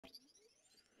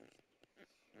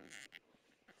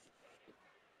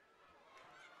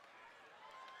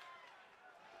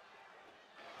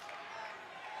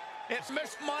It's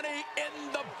Miss Money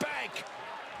in the Bank.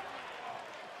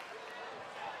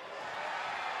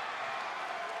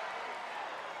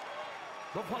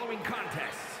 The following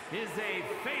contest is a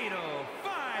fatal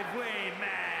 5-way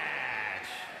match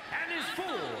and is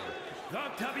for the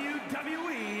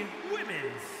WWE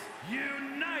Women's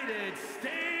United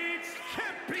States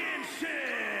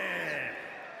Championship.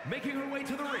 Making her way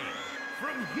to the ring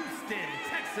from Houston,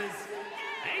 Texas,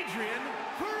 Adrian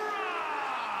Frost.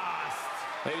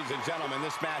 Ladies and gentlemen,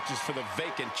 this match is for the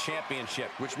vacant championship.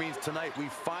 Which means tonight we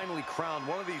finally crown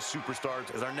one of these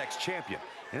superstars as our next champion.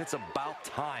 And it's about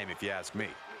time, if you ask me.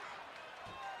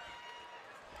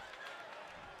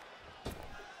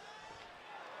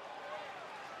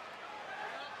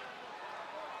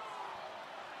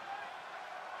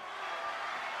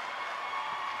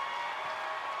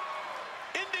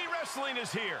 Indie Wrestling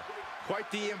is here. Quite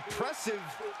the impressive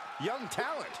young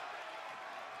talent.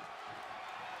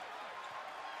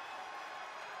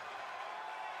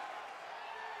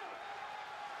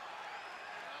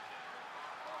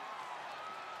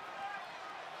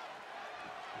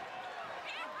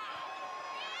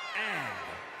 And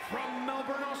from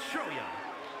Melbourne, Australia,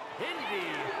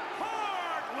 Indy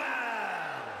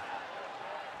Hartwell.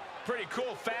 Pretty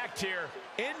cool fact here.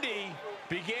 Indy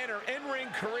began her in-ring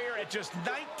career at just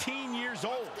 19 years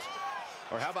old.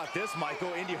 Or how about this,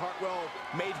 Michael? Indy Hartwell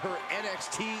made her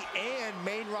NXT and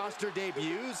main roster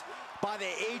debuts by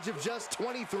the age of just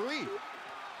 23.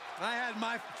 I had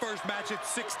my first match at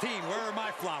 16. Where are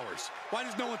my flowers? Why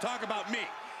does no one talk about me?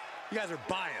 You guys are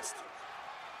biased.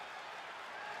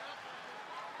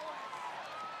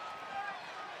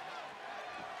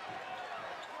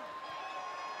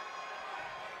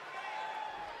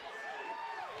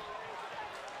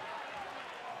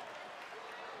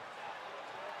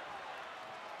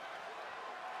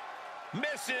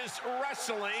 Mrs.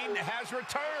 Wrestling has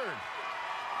returned.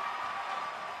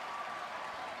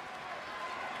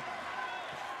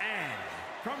 And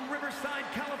from Riverside,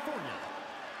 California,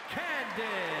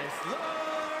 Candice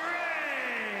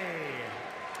LeRae.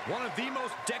 One of the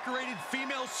most decorated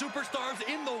female superstars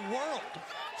in the world.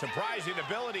 Surprising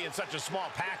ability in such a small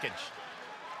package.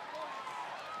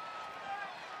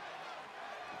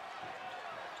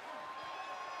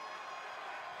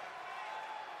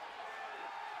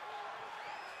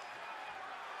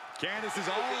 Candice is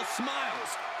all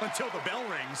smiles until the bell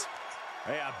rings.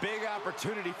 Hey, a big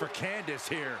opportunity for Candice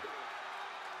here.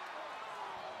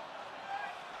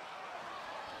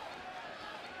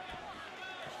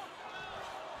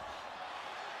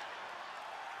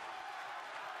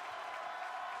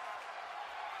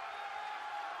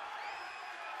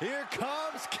 Here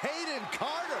comes Kayden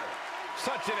Carter.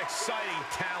 Such an exciting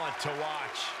talent to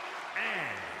watch.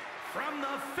 And from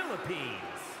the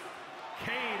Philippines,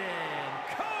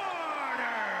 Kayden Carter.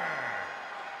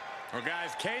 Well,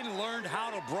 guys, Kayden learned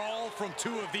how to brawl from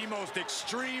two of the most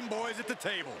extreme boys at the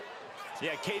table.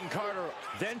 Yeah, Kayden Carter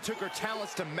then took her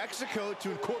talents to Mexico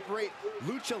to incorporate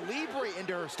Lucha Libre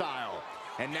into her style.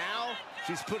 And now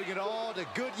she's putting it all to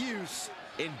good use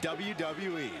in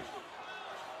WWE.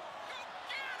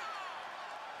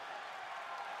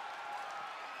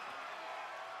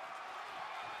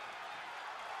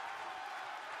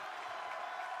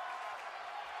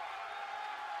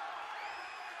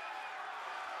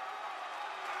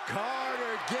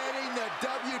 Carter getting the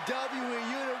WWE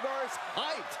Universe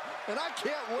hyped, and I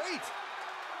can't wait.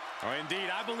 Oh, indeed,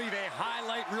 I believe a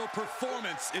highlight reel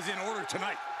performance is in order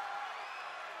tonight.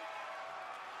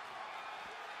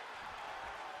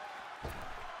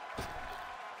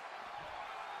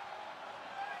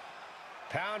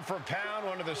 Pound for pound,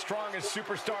 one of the strongest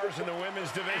superstars in the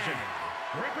women's division.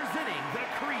 And representing the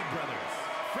Creed brothers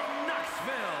from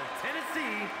Knoxville,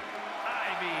 Tennessee,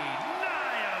 Ivy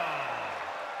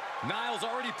Niles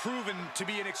already proven to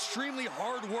be an extremely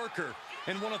hard worker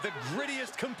and one of the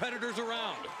grittiest competitors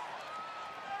around.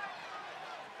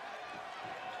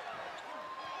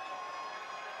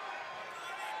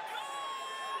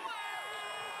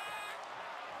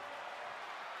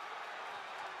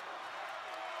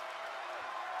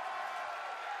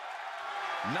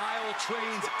 Niall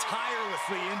trains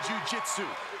tirelessly in jiu-jitsu,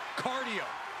 cardio,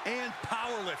 and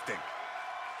powerlifting.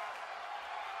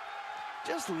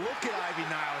 Just look at Ivy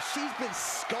Niles. She's been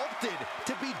sculpted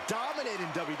to be dominant in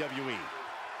WWE.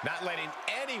 Not letting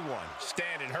anyone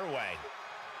stand in her way.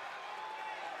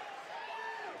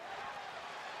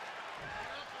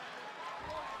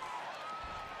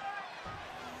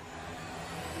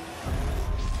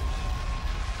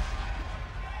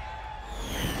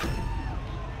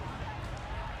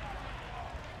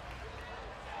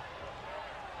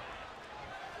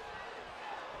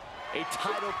 A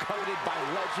title coveted by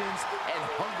legends and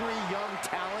hungry young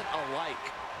talent alike.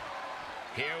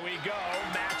 Here we go.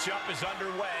 Matchup is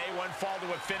underway. One fall to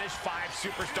a finish. 5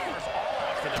 superstars all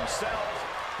out for themselves.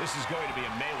 This is going to be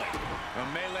a melee. A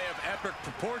melee of epic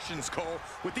proportions, Cole.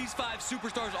 With these 5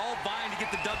 superstars all vying to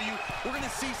get the W, we're going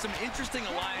to see some interesting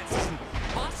alliances and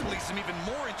possibly some even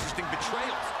more interesting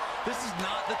betrayals. This is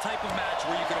not the type of match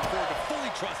where you can afford to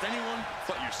fully trust anyone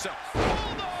but yourself.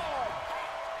 Hold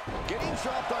on! Getting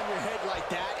dropped on your head like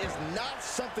that is not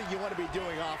something you want to be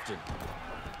doing often.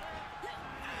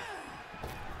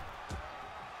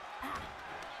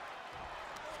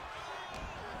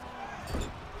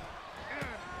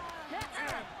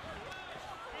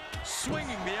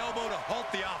 Swinging the elbow to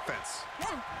halt the offense.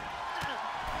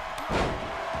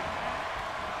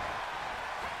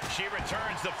 She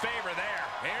returns the favor there.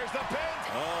 Here's the pin.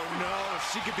 Oh, no.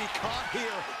 She could be caught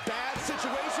here. Bad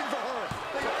situation for her.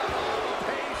 Think of all the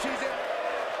pain she's in.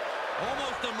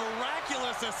 Almost a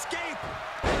miraculous escape.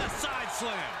 And a side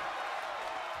slam.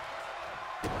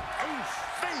 Oof,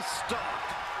 face stop.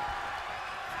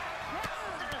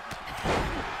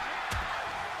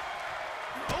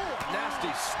 Oh,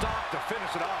 nasty stop to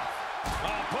finish it off.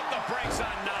 Oh, put the brakes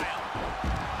on Nile.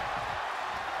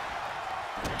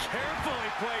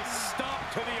 Carefully placed stop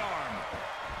to the arm.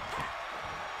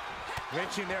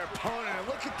 Wrenching their opponent. And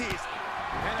look at these.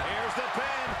 And here's the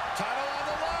pin. Title on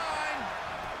the line.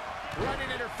 Running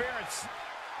interference.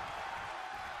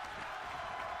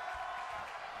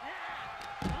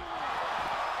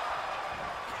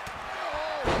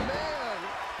 Oh, man.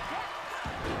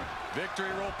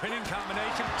 Victory roll pinning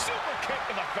combination. Super kick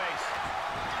to the face.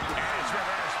 And it's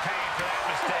reverse pain for that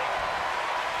mistake.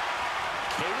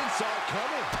 Kaden saw it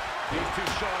coming. These two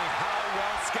showing how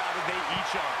well scouted they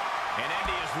each are. And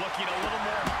Indy is looking a little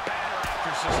more better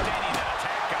after sustaining that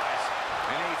attack, guys.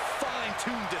 And a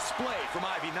fine-tuned display from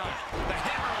Ivy 9. The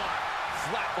hammerlock.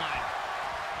 Flatline.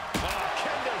 Oh,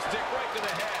 kendo stick right to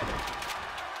the head.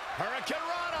 Hurricane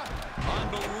Rana.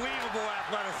 Unbelievable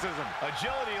athleticism.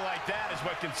 Agility like that is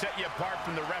what can set you apart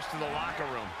from the rest of the locker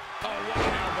room. Oh, what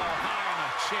an elbow high on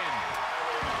the chin.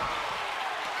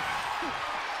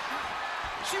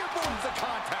 She avoids the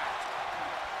contact.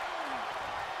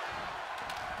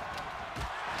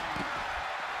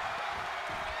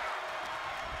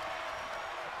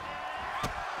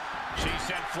 She's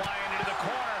sent flying into the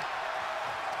corner.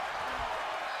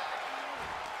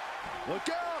 Look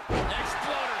out.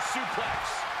 Exploder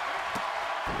suplex.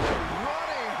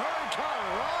 Running Hurricane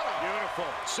Rana. Beautiful.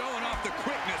 Showing off the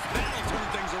quickness. That'll turn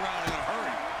things around in a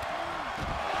hurry.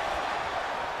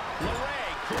 LeRae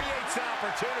creates an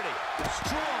opportunity.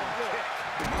 Strong kick.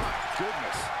 My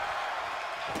goodness.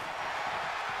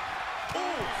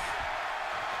 Oof.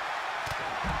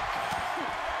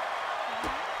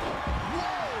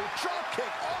 Whoa, drop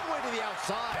kick all the way to the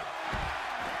outside.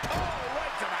 Oh,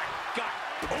 right to the gut.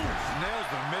 Oof, nails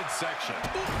the midsection.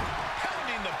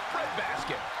 Pounding the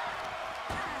breadbasket.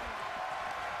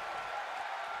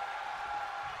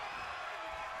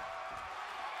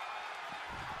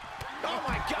 Oh,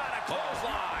 my God, a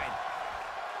clothesline.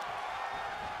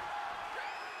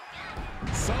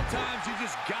 Sometimes you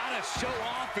just gotta show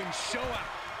off and show out.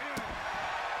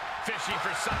 Fishing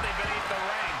for something beneath the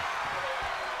ring.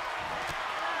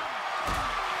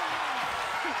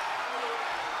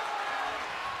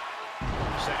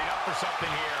 Setting up for something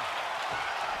here.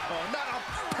 Oh, not a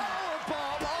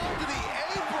powerbomb onto the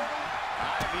apron.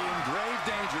 Ivy in grave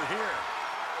danger here.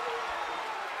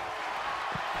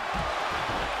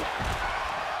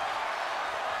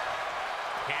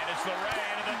 Candice LeRae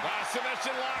into the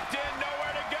submission locked in.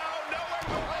 Nowhere to go. Nowhere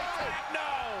to place it. No.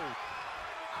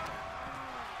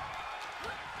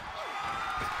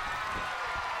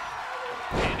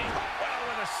 Indy, well,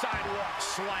 with a sidewalk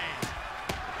slam.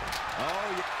 Oh,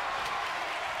 yeah.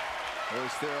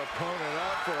 Hoist their opponent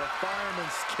up for a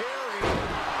fireman's carry.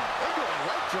 Into a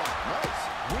leg drop. Nice.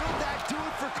 Will that do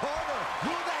it for Carter?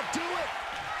 Will that do it?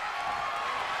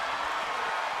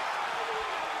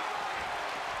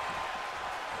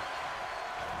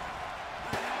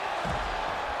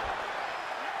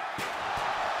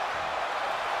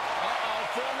 Uh-oh,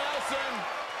 full Nelson.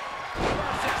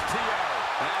 Versus T.O.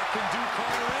 That can do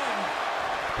Carter in.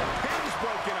 The pin's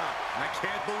broken up. I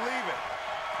can't believe it.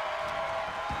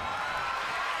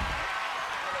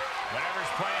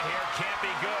 Whatever's playing here can't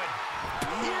be good.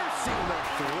 Piercing the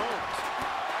throat.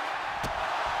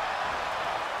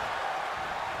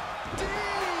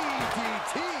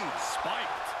 DDT.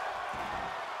 Spiked.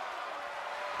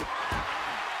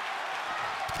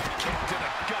 Kick to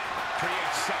the gut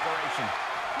creates separation.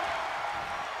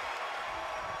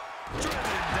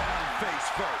 Driven down face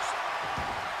first.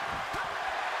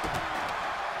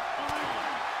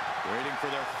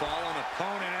 their fallen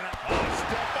opponent. And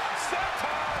step up,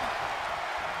 senton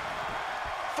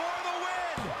for the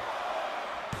win.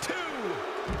 2.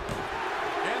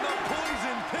 And the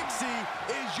Poison Pixie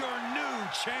is your new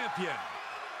champion.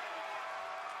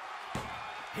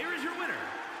 Here is your winner,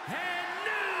 and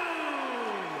new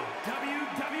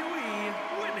WWE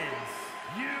Women's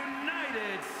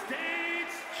United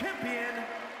States Champion,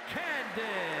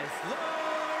 Candice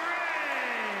LeRae.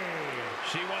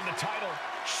 She won the title.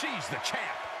 She's the champ.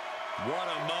 What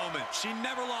a moment. She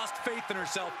never lost faith in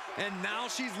herself, and now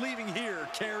she's leaving here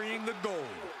carrying the gold.